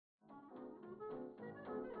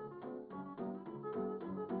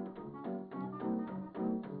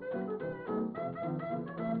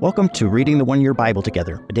Welcome to Reading the One-Year Bible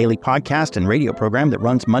Together, a daily podcast and radio program that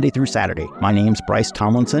runs Monday through Saturday. My name's Bryce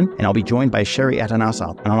Tomlinson, and I'll be joined by Sherry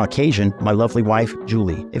Atanasoff, and on occasion, my lovely wife,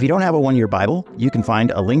 Julie. If you don't have a one-year Bible, you can find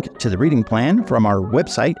a link to the reading plan from our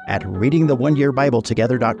website at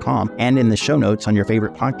readingtheoneyearbibletogether.com and in the show notes on your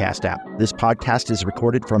favorite podcast app. This podcast is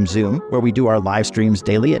recorded from Zoom, where we do our live streams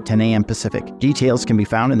daily at 10 a.m. Pacific. Details can be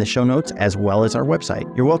found in the show notes as well as our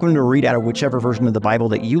website. You're welcome to read out of whichever version of the Bible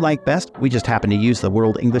that you like best. We just happen to use the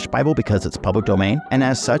World English Bible because it's public domain, and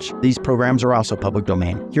as such, these programs are also public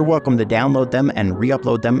domain. You're welcome to download them and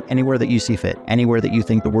re-upload them anywhere that you see fit, anywhere that you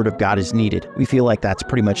think the Word of God is needed. We feel like that's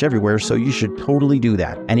pretty much everywhere, so you should totally do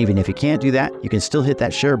that. And even if you can't do that, you can still hit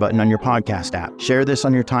that share button on your podcast app. Share this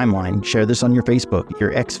on your timeline, share this on your Facebook,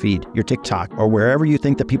 your X feed, your TikTok, or wherever you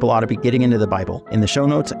think that people ought to be getting into the Bible. In the show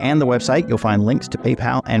notes and the website, you'll find links to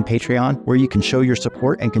PayPal and Patreon, where you can show your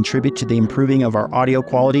support and contribute to the improving of our audio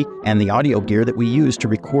quality and the audio gear that we use to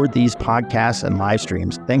record these podcasts and live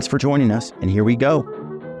streams. Thanks for joining us, and here we go.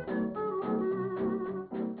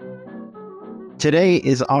 Today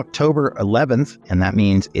is October 11th, and that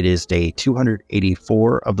means it is day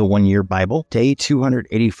 284 of the One-Year Bible. Day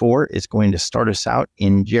 284 is going to start us out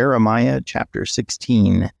in Jeremiah chapter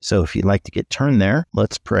 16. So if you'd like to get turned there,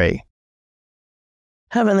 let's pray.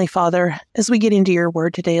 Heavenly Father, as we get into your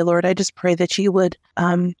word today, Lord, I just pray that you would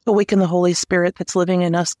awaken the Holy Spirit that's living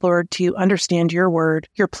in us, Lord, to understand your word,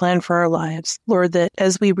 your plan for our lives. Lord, that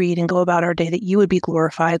as we read and go about our day, that you would be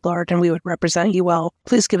glorified, Lord, and we would represent you well.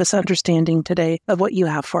 Please give us understanding today of what you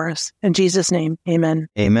have for us. In Jesus' name, amen.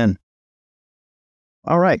 Amen.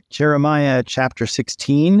 All right, Jeremiah chapter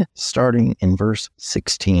 16, starting in verse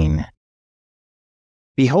 16.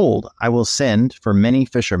 Behold, I will send for many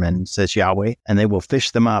fishermen, says Yahweh, and they will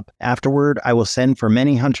fish them up. Afterward, I will send for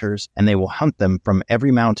many hunters, and they will hunt them from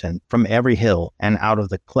every mountain, from every hill, and out of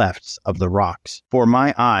the clefts of the rocks. For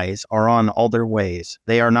my eyes are on all their ways.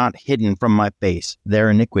 They are not hidden from my face. Their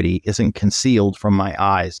iniquity isn't concealed from my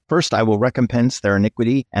eyes. First, I will recompense their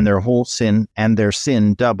iniquity and their whole sin, and their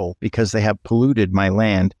sin double, because they have polluted my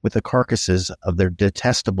land with the carcasses of their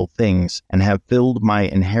detestable things, and have filled my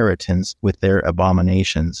inheritance with their abominations.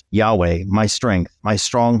 Yahweh, my strength, my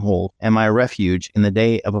stronghold, and my refuge in the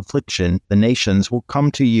day of affliction, the nations will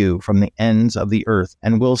come to you from the ends of the earth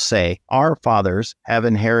and will say, our fathers have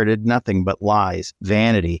inherited nothing but lies,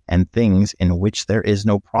 vanity, and things in which there is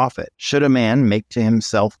no profit. Should a man make to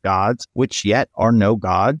himself gods, which yet are no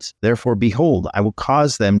gods? Therefore, behold, I will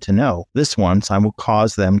cause them to know. This once I will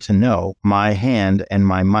cause them to know my hand and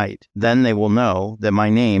my might. Then they will know that my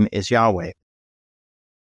name is Yahweh.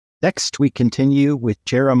 Next, we continue with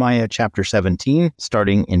Jeremiah chapter 17,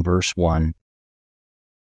 starting in verse 1.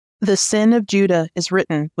 The sin of Judah is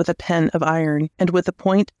written with a pen of iron and with the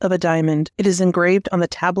point of a diamond. It is engraved on the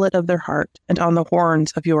tablet of their heart and on the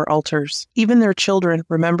horns of your altars. Even their children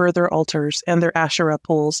remember their altars and their Asherah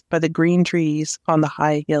poles by the green trees on the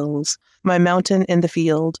high hills. My mountain in the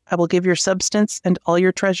field, I will give your substance and all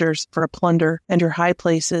your treasures for a plunder, and your high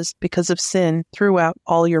places, because of sin, throughout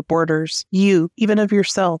all your borders. You, even of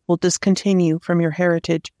yourself, will discontinue from your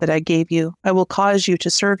heritage that I gave you. I will cause you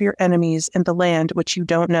to serve your enemies in the land which you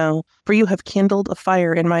don't know, for you have kindled a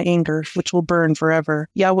fire in my anger, which will burn forever.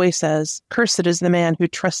 Yahweh says, cursed is the man who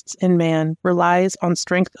trusts in man, relies on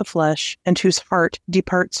strength of flesh, and whose heart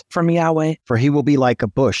departs from Yahweh. For he will be like a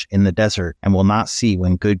bush in the desert, and will not see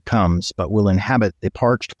when good comes, but will inhabit the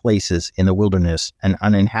parched places in the wilderness, an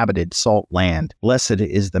uninhabited salt land. Blessed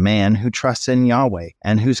is the man who trusts in Yahweh,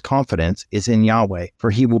 and whose confidence is in Yahweh.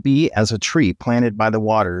 For he will be as a tree planted by the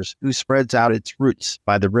waters, who spreads out its roots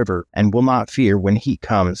by the river, and will not fear when heat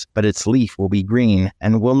comes, but its leaf will be green,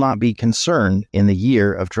 and will not be concerned in the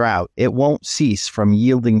year of drought. It won't cease from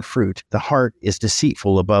yielding fruit. The heart is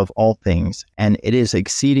deceitful above all things, and it is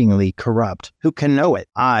exceedingly corrupt. Who can know it?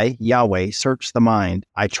 I, Yahweh, search the mind.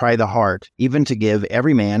 I try the heart, even to give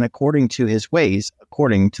every man according to his ways,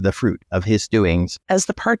 according to the fruit of his doings. As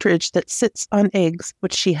the partridge that sits on eggs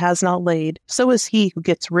which she has not laid, so is he who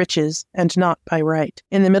gets riches, and not by right.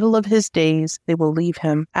 In the middle of his days they will leave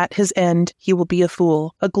him. At his end he will be a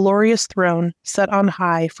fool. A glorious throne, set on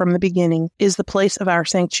high from the beginning, is the place of our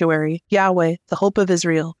sanctuary. Yahweh, the hope of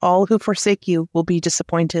Israel. All who forsake you will be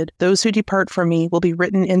disappointed. Those who depart from me will be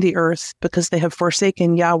written in the earth, because they have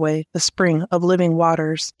forsaken Yahweh, the spring of living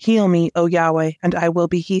waters. Heal me, O Yahweh, and I will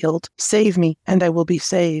be healed. Save me, and I will be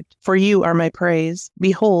saved. For you are my praise.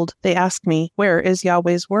 Behold, they ask me, where is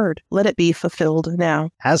Yahweh's word? Let it be fulfilled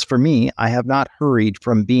now. As for me, I have not hurried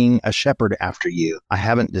from being a shepherd after you. I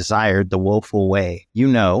haven't desired the woeful way. You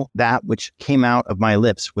know No, that which came out of my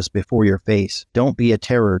lips was before your face. Don't be a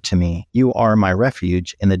terror to me. You are my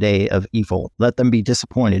refuge in the day of evil. Let them be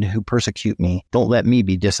disappointed who persecute me. Don't let me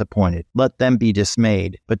be disappointed. Let them be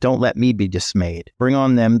dismayed, but don't let me be dismayed. Bring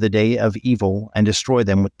on them the day of evil and destroy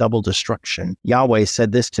them with double destruction. Yahweh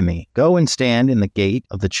said this to me, Go and stand in the gate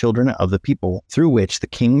of the children of the people, through which the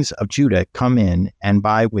kings of Judah come in and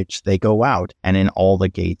by which they go out, and in all the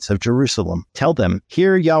gates of Jerusalem. Tell them,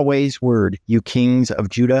 Hear Yahweh's word, you kings of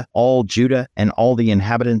Judah, and all the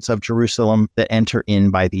inhabitants of Jerusalem that enter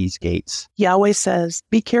in by these gates. Yahweh says,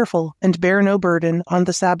 Be careful and bear no burden on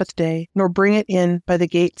the Sabbath day, nor bring it in by the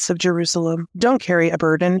gates of Jerusalem. Don't carry a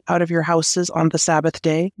burden out of your houses on the Sabbath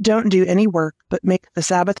day. Don't do any work, but make the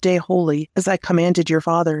Sabbath day holy, as I commanded your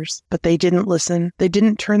fathers. But they didn't listen. They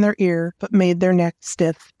didn't turn their ear, but made their neck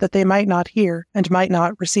stiff, that they might not hear and might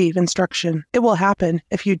not receive instruction. It will happen,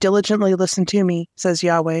 if you diligently listen to me, says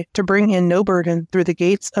Yahweh, to bring in no burden through the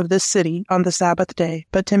gates of this city on the Sabbath day,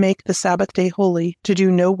 but to make the Sabbath day holy, to do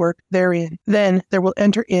no work therein. Then there will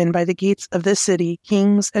enter in by the gates of this city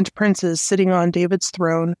kings and princes sitting on David's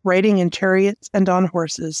throne, riding in chariots and on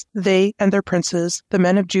horses, they and their princes, the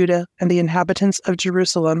men of Judah and the inhabitants of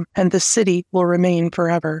Jerusalem, and the city will remain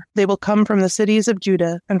forever. They will come from the cities of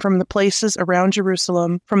Judah and from the places around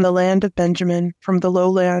Jerusalem, from the land of Benjamin, from the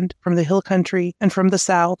lowland, from the hill country, and from the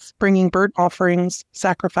south, bringing burnt offerings,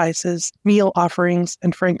 sacrifices, meal offerings,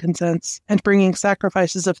 and frankincense, and bringing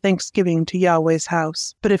sacrifices of thanksgiving to Yahweh's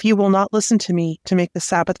house. But if you will not listen to me to make the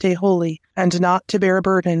Sabbath day holy, and not to bear a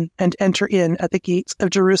burden, and enter in at the gates of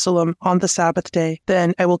Jerusalem on the Sabbath day,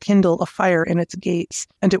 then I will kindle a fire in its gates,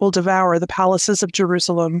 and it will devour the palaces of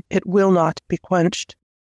Jerusalem. It will not be quenched.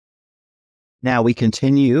 Now we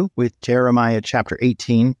continue with Jeremiah chapter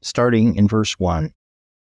 18, starting in verse 1.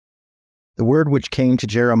 The word which came to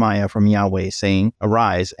Jeremiah from Yahweh, saying,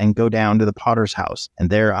 Arise and go down to the potter's house, and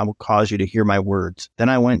there I will cause you to hear my words. Then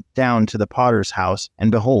I went down to the potter's house, and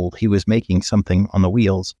behold, he was making something on the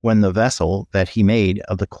wheels. When the vessel that he made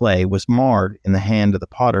of the clay was marred in the hand of the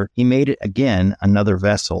potter, he made it again another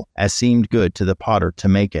vessel, as seemed good to the potter to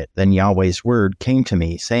make it. Then Yahweh's word came to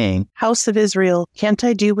me, saying, House of Israel, can't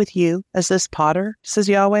I do with you as this potter, says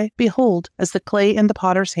Yahweh? Behold, as the clay in the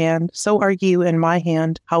potter's hand, so are you in my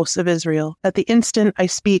hand, house of Israel. At the instant I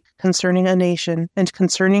speak concerning a nation and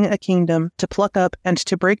concerning a kingdom, to pluck up and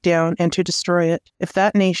to break down and to destroy it. If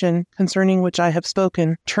that nation, concerning which I have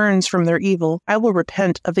spoken, turns from their evil, I will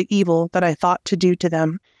repent of the evil that I thought to do to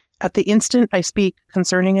them. At the instant I speak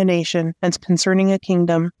concerning a nation and concerning a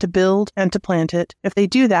kingdom, to build and to plant it, if they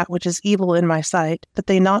do that which is evil in my sight, that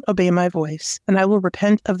they not obey my voice, and I will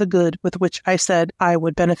repent of the good with which I said I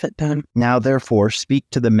would benefit them. Now therefore speak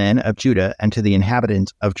to the men of Judah and to the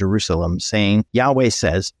inhabitants of Jerusalem, saying, Yahweh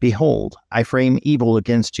says, Behold, I frame evil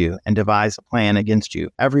against you, and devise a plan against you.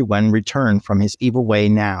 Everyone return from his evil way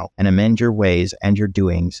now, and amend your ways and your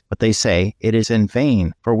doings. But they say, It is in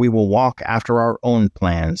vain, for we will walk after our own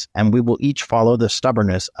plans, and we will each follow the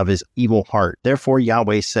stubbornness of his evil heart. Therefore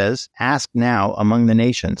Yahweh says, Ask now among the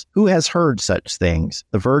nations, who has heard such things?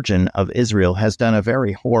 The Virgin of Israel has done a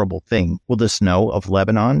very horrible thing. Will the snow of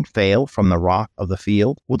Lebanon fail from the rock of the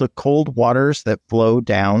field? Will the cold waters that flow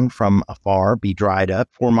down from afar be dried up?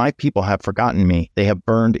 For my people have forgotten me. They have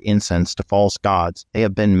burned incense to false gods. They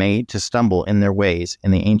have been made to stumble in their ways,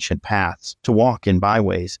 in the ancient paths, to walk in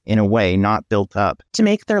byways, in a way not built up, to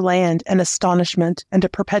make their land an astonishment and a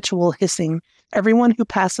perpetual hissing. Everyone who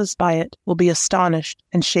passes by it will be astonished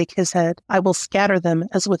and shake his head. I will scatter them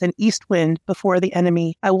as with an east wind before the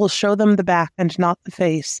enemy. I will show them the back and not the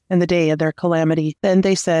face in the day of their calamity. Then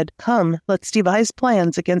they said, Come, let's devise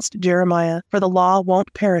plans against Jeremiah, for the law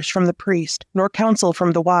won't perish from the priest, nor counsel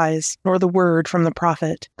from the wise, nor the word from the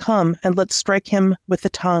prophet. Come, and let's strike him with the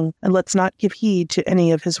tongue, and let's not give heed to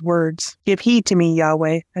any of his words. Give heed to me,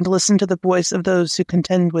 Yahweh, and listen to the voice of those who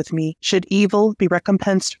contend with me. Should evil be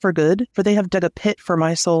recompensed for good? For they have dug a pit for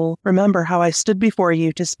my soul. Remember how I stood before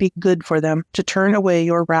you to speak good for them, to turn away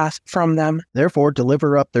your wrath from them. Therefore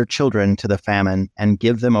deliver up their children to the famine, and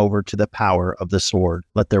give them over to the power of the sword.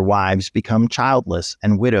 Let their wives become childless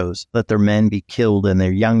and widows. Let their men be killed and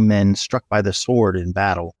their young men struck by the sword in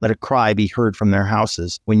battle. Let a cry be heard from their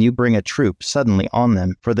houses when you bring a troop suddenly on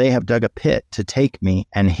them, for they have dug a pit to take me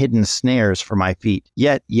and hidden snares for my feet.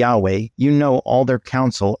 Yet, Yahweh, you know all their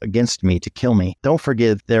counsel against me to kill me. Don't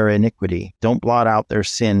forgive their iniquity. Don't blot out their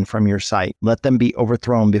sin from your sight. Let them be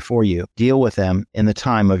overthrown before you. Deal with them in the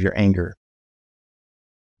time of your anger.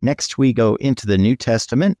 Next, we go into the New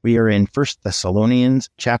Testament. We are in 1 Thessalonians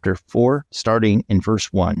chapter 4, starting in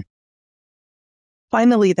verse 1.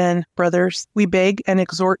 Finally then, brothers, we beg and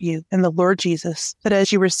exhort you in the Lord Jesus, that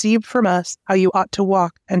as you received from us how you ought to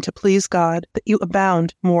walk and to please God, that you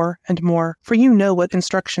abound more and more. For you know what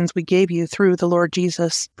instructions we gave you through the Lord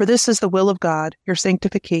Jesus. For this is the will of God, your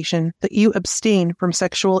sanctification, that you abstain from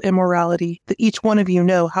sexual immorality, that each one of you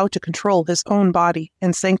know how to control his own body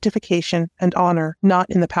in sanctification and honor, not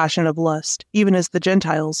in the passion of lust, even as the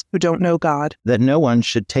Gentiles who don't know God. That no one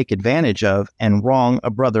should take advantage of and wrong a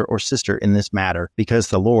brother or sister in this matter, because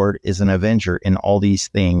the Lord is an avenger in all these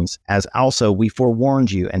things, as also we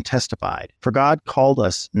forewarned you and testified. For God called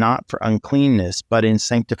us not for uncleanness, but in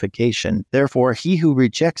sanctification. Therefore, he who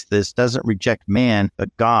rejects this doesn't reject man,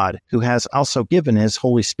 but God, who has also given his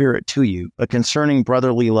Holy Spirit to you. But concerning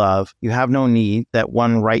brotherly love, you have no need that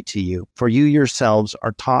one write to you, for you yourselves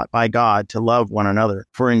are taught by God to love one another.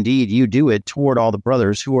 For indeed you do it toward all the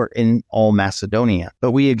brothers who are in all Macedonia.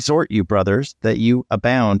 But we exhort you, brothers, that you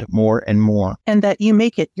abound more and more. And that you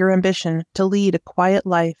make it your ambition to lead a quiet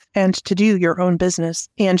life, and to do your own business,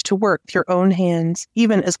 and to work with your own hands,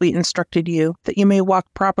 even as we instructed you, that you may walk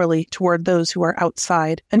properly toward those who are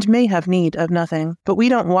outside, and may have need of nothing. But we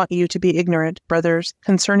don't want you to be ignorant, brothers,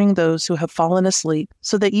 concerning those who have fallen asleep,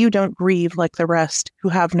 so that you don't grieve like the rest, who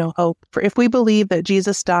have no hope. For if we believe that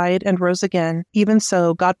Jesus died and rose again, even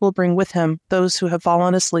so God will bring with him those who have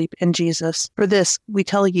fallen asleep in Jesus. For this we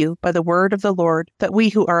tell you by the word of the Lord, that we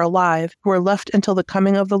who are alive, who are left until the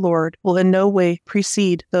coming of the Lord, will in no way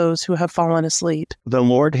precede those who have fallen asleep. The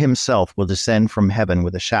Lord himself will descend from heaven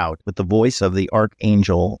with a shout, with the voice of the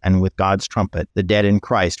archangel, and with God's trumpet. The dead in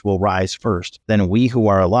Christ will rise first. Then we who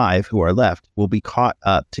are alive, who are left, will be caught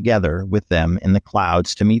up together with them in the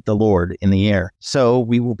clouds to meet the Lord in the air. So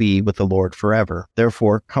we will be with the Lord forever.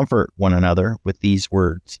 Therefore, comfort one another with these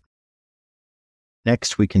words.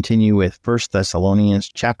 Next, we continue with 1 Thessalonians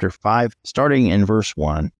chapter 5, starting in verse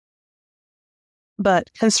 1.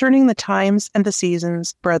 But concerning the times and the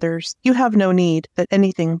seasons, brothers, you have no need that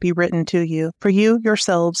anything be written to you. For you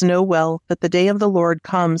yourselves know well that the day of the Lord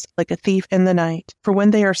comes like a thief in the night. For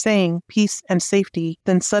when they are saying peace and safety,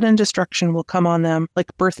 then sudden destruction will come on them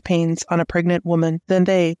like birth pains on a pregnant woman. Then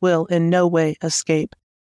they will in no way escape.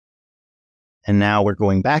 And now we're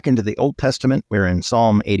going back into the Old Testament. We're in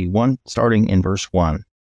Psalm 81, starting in verse 1.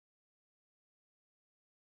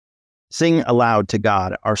 Sing aloud to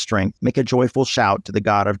God, our strength. Make a joyful shout to the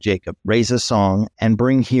God of Jacob. Raise a song and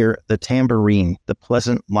bring here the tambourine, the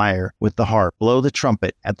pleasant lyre with the harp. Blow the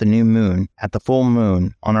trumpet at the new moon, at the full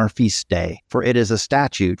moon, on our feast day. For it is a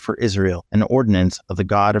statute for Israel, an ordinance of the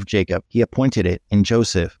God of Jacob. He appointed it in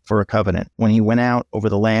Joseph for a covenant. When he went out over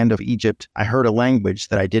the land of Egypt, I heard a language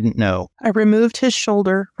that I didn't know. I removed his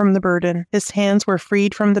shoulder from the burden. His hands were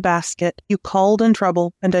freed from the basket. You called in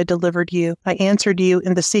trouble, and I delivered you. I answered you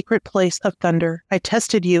in the secret place of thunder. I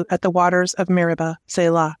tested you at the waters of Meribah.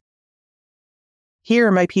 Selah.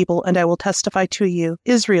 Hear, my people, and I will testify to you.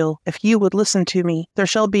 Israel, if you would listen to me, there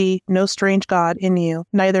shall be no strange God in you,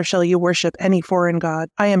 neither shall you worship any foreign god.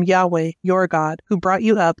 I am Yahweh, your God, who brought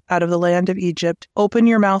you up out of the land of Egypt. Open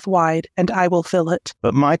your mouth wide, and I will fill it.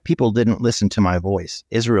 But my people didn't listen to my voice.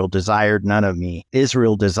 Israel desired none of me.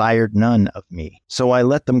 Israel desired none of me. So I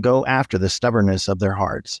let them go after the stubbornness of their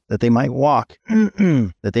hearts, that they might walk,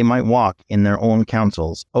 in their own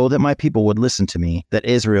counsels. Oh, that my people would listen to me, that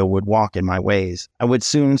Israel would walk in my ways. I would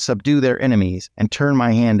soon subdue their enemies and turn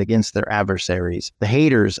my hand against their adversaries. The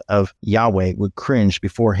haters of Yahweh would cringe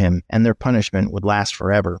before him, and their punishment would last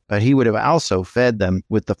forever. But he would have also fed them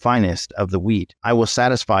with the finest of the wheat. I will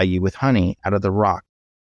satisfy you with honey out of the rock.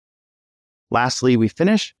 Lastly, we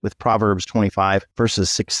finish with Proverbs 25,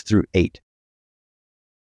 verses 6 through 8.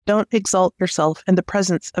 Don't exalt yourself in the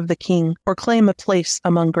presence of the king, or claim a place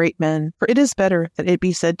among great men. For it is better that it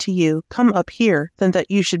be said to you, come up here, than that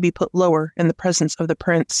you should be put lower in the presence of the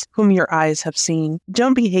prince, whom your eyes have seen.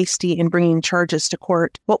 Don't be hasty in bringing charges to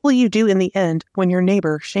court. What will you do in the end when your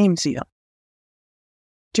neighbor shames you?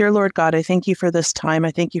 Dear Lord God, I thank you for this time.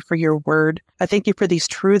 I thank you for your word. I thank you for these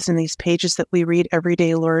truths in these pages that we read every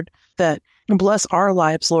day, Lord, that bless our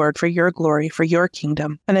lives, Lord, for your glory, for your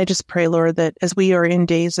kingdom. And I just pray, Lord, that as we are in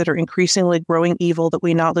days that are increasingly growing evil, that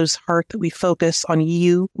we not lose heart, that we focus on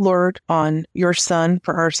you, Lord, on your Son,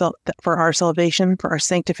 for our salvation, for our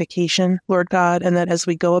sanctification, Lord God, and that as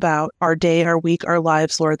we go about our day, our week, our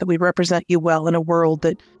lives, Lord, that we represent you well in a world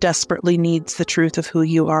that desperately needs the truth of who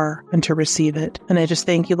you are and to receive it. And I just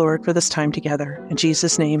thank you, Lord, for this time together. In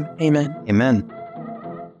Jesus' name, amen. Amen.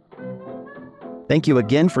 Thank you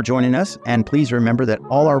again for joining us, and please remember that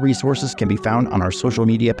all our resources can be found on our social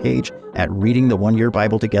media page at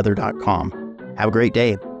readingtheoneyearbibletogethers.com. Have a great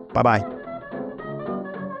day. Bye-bye.